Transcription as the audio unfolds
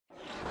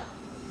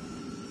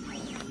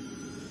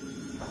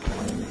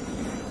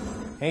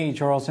Hey,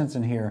 Charles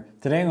Henson here.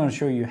 Today I'm going to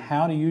show you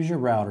how to use your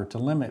router to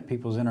limit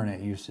people's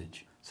internet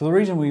usage. So the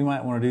reason we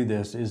might want to do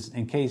this is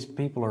in case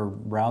people are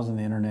browsing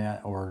the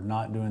internet or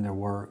not doing their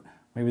work.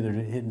 Maybe they're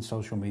hitting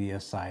social media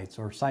sites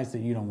or sites that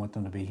you don't want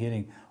them to be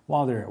hitting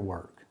while they're at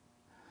work.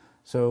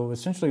 So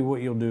essentially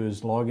what you'll do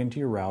is log into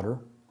your router,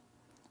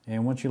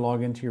 and once you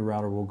log into your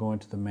router, we'll go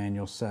into the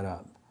manual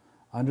setup.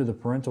 Under the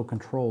parental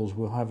controls,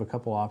 we'll have a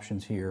couple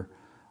options here.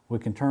 We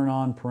can turn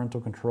on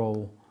parental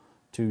control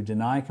to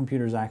deny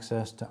computers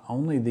access to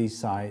only these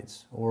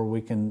sites, or we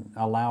can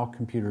allow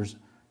computers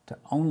to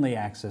only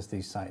access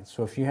these sites.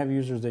 So if you have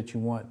users that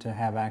you want to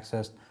have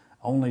access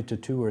only to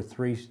 2 or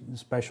 3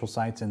 special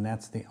sites and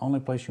that's the only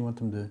place you want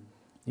them to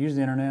use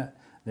the internet,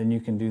 then you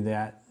can do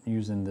that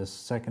using this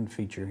second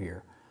feature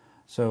here.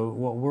 So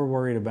what we're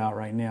worried about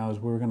right now is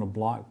we're going to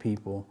block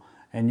people,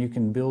 and you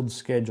can build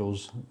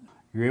schedules.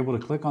 You're able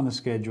to click on the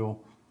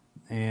schedule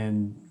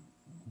and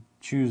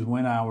choose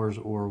when hours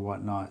or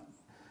whatnot.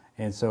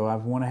 And so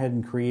I've gone ahead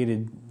and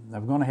created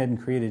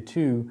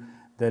 2.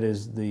 That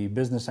is the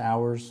business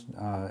hours,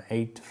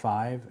 8 to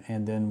 5,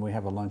 and then we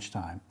have a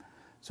lunchtime.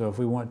 So if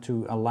we want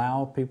to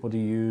allow people to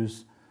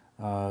use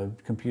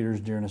computers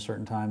during a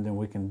certain time, then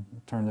we can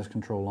turn this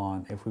control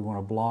on. If we want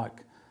to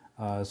block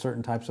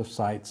certain types of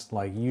sites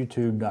like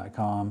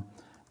youtube.com,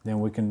 then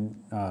we can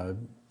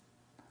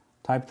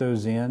type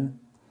those in,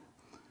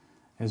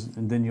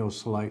 and then you'll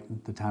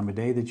select the time of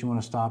day that you want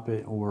to stop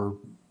it, or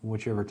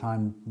whichever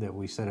time that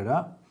we set it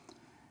up.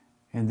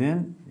 And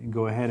then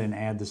go ahead and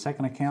add the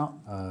second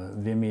account,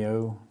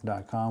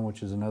 vimeo.com,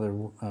 which is another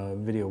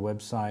video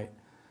website,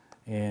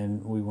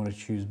 and we want to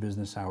choose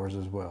business hours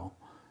as well.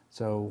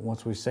 So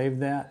once we save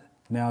that,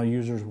 now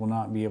users will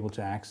not be able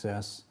to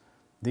access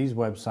these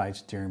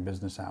websites during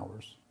business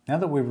hours. Now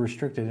that we've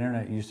restricted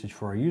internet usage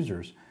for our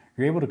users,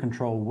 you're able to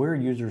control where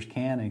users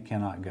can and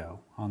cannot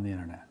go on the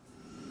internet.